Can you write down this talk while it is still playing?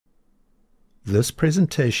This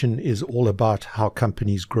presentation is all about how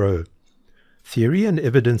companies grow. Theory and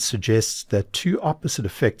evidence suggests that two opposite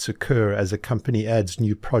effects occur as a company adds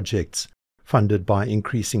new projects funded by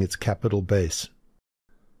increasing its capital base.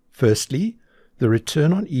 Firstly, the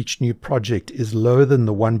return on each new project is lower than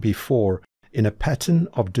the one before in a pattern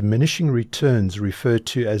of diminishing returns referred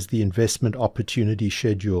to as the investment opportunity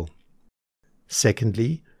schedule.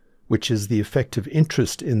 Secondly, which is the effect of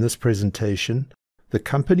interest in this presentation, the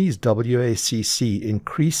company's WACC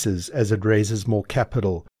increases as it raises more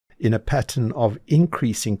capital in a pattern of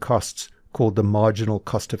increasing costs called the marginal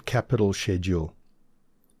cost of capital schedule.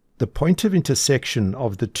 The point of intersection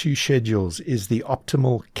of the two schedules is the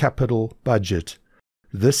optimal capital budget.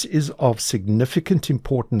 This is of significant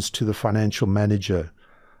importance to the financial manager.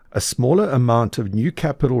 A smaller amount of new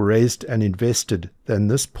capital raised and invested than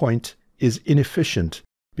this point is inefficient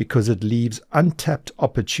because it leaves untapped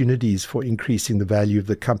opportunities for increasing the value of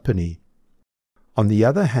the company. On the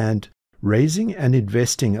other hand, raising and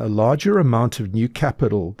investing a larger amount of new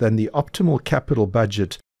capital than the optimal capital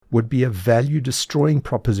budget would be a value-destroying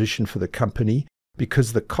proposition for the company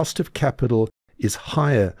because the cost of capital is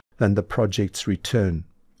higher than the project's return.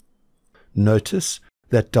 Notice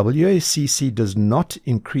that WACC does not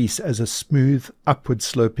increase as a smooth,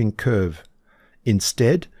 upward-sloping curve.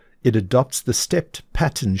 Instead, it adopts the stepped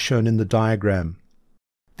pattern shown in the diagram.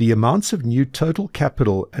 The amounts of new total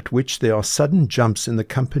capital at which there are sudden jumps in the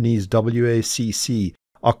company's WACC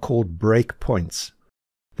are called break points.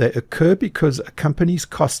 They occur because a company's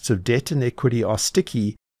costs of debt and equity are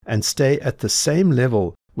sticky and stay at the same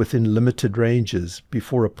level within limited ranges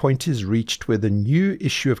before a point is reached where the new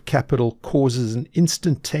issue of capital causes an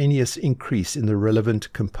instantaneous increase in the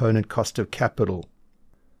relevant component cost of capital.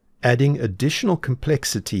 Adding additional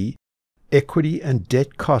complexity, equity and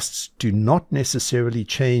debt costs do not necessarily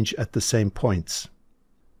change at the same points.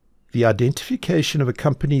 The identification of a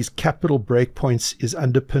company's capital breakpoints is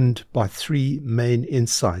underpinned by three main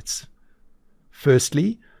insights.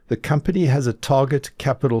 Firstly, the company has a target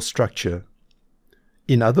capital structure.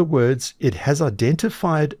 In other words, it has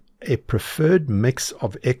identified a preferred mix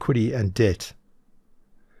of equity and debt.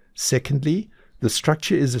 Secondly, the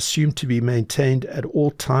structure is assumed to be maintained at all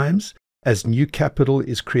times as new capital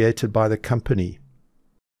is created by the company.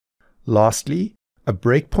 Lastly, a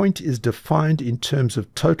breakpoint is defined in terms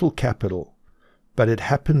of total capital, but it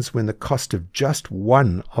happens when the cost of just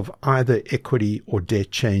one of either equity or debt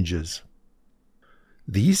changes.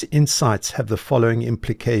 These insights have the following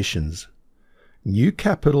implications. New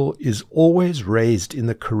capital is always raised in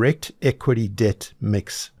the correct equity-debt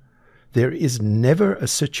mix. There is never a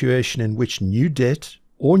situation in which new debt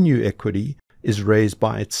or new equity is raised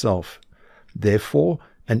by itself. Therefore,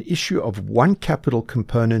 an issue of one capital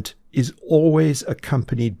component is always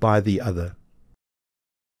accompanied by the other.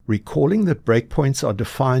 Recalling that breakpoints are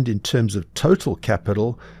defined in terms of total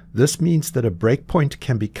capital, this means that a breakpoint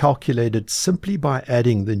can be calculated simply by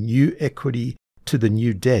adding the new equity to the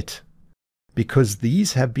new debt, because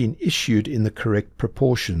these have been issued in the correct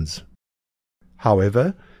proportions.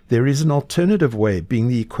 However, there is an alternative way, being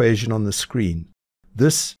the equation on the screen.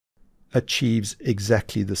 This achieves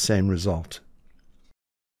exactly the same result.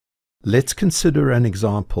 Let's consider an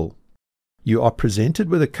example. You are presented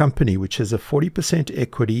with a company which has a 40%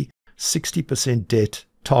 equity, 60% debt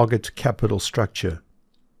target capital structure.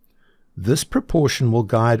 This proportion will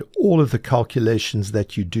guide all of the calculations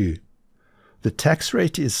that you do. The tax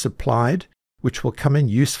rate is supplied, which will come in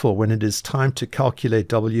useful when it is time to calculate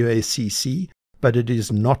WACC, but it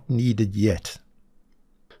is not needed yet.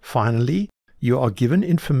 Finally, you are given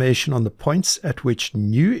information on the points at which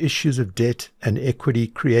new issues of debt and equity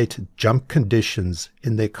create jump conditions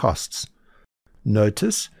in their costs.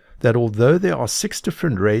 Notice that although there are 6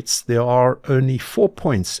 different rates, there are only 4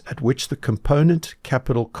 points at which the component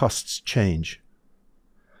capital costs change.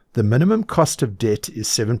 The minimum cost of debt is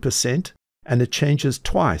 7%, and it changes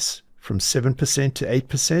twice, from 7% to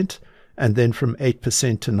 8%, and then from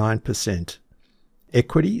 8% to 9%.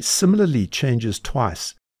 Equity similarly changes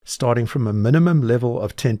twice, starting from a minimum level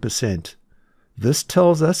of 10%. This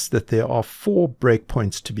tells us that there are 4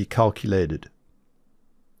 breakpoints to be calculated.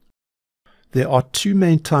 There are 2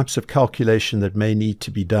 main types of calculation that may need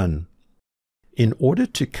to be done. In order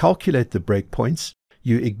to calculate the breakpoints,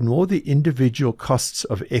 you ignore the individual costs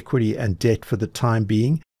of equity and debt for the time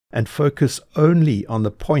being and focus only on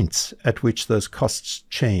the points at which those costs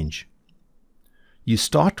change. You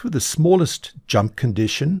start with the smallest jump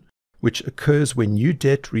condition, which occurs when new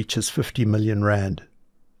debt reaches 50 million rand.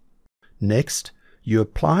 Next, you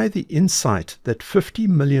apply the insight that 50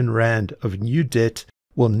 million rand of new debt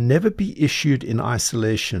will never be issued in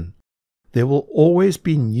isolation. there will always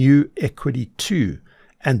be new equity too,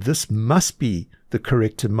 and this must be the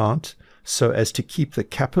correct amount so as to keep the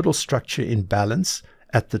capital structure in balance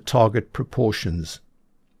at the target proportions.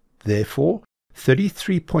 Therefore,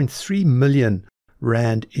 33.3 million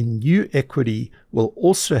rand in new equity will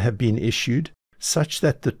also have been issued, such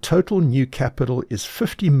that the total new capital is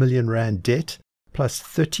 50 million rand debt plus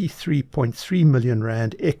 33.3 million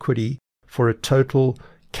rand equity for a total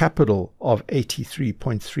capital of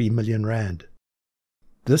 83.3 million rand.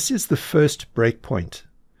 This is the first breakpoint.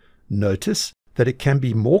 Notice that it can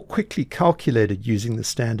be more quickly calculated using the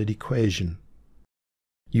standard equation.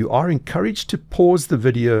 You are encouraged to pause the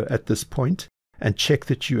video at this point and check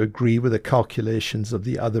that you agree with the calculations of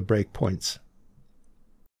the other breakpoints.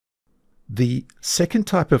 The second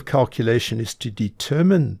type of calculation is to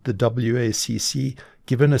determine the WACC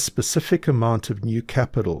given a specific amount of new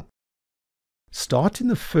capital. Start in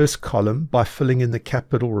the first column by filling in the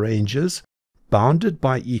capital ranges bounded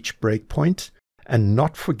by each breakpoint and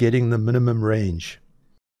not forgetting the minimum range.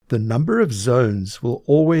 The number of zones will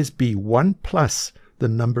always be 1 plus the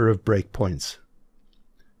number of breakpoints.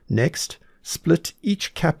 Next, split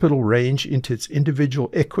each capital range into its individual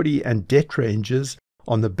equity and debt ranges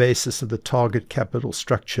on the basis of the target capital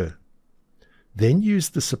structure. Then use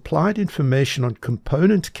the supplied information on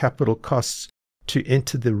component capital costs to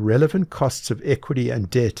enter the relevant costs of equity and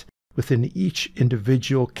debt within each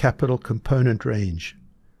individual capital component range.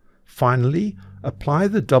 Finally, apply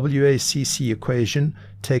the WACC equation,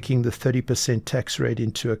 taking the 30% tax rate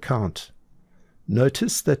into account.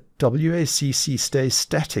 Notice that WACC stays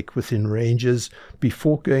static within ranges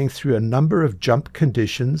before going through a number of jump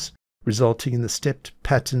conditions, resulting in the stepped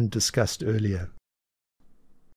pattern discussed earlier.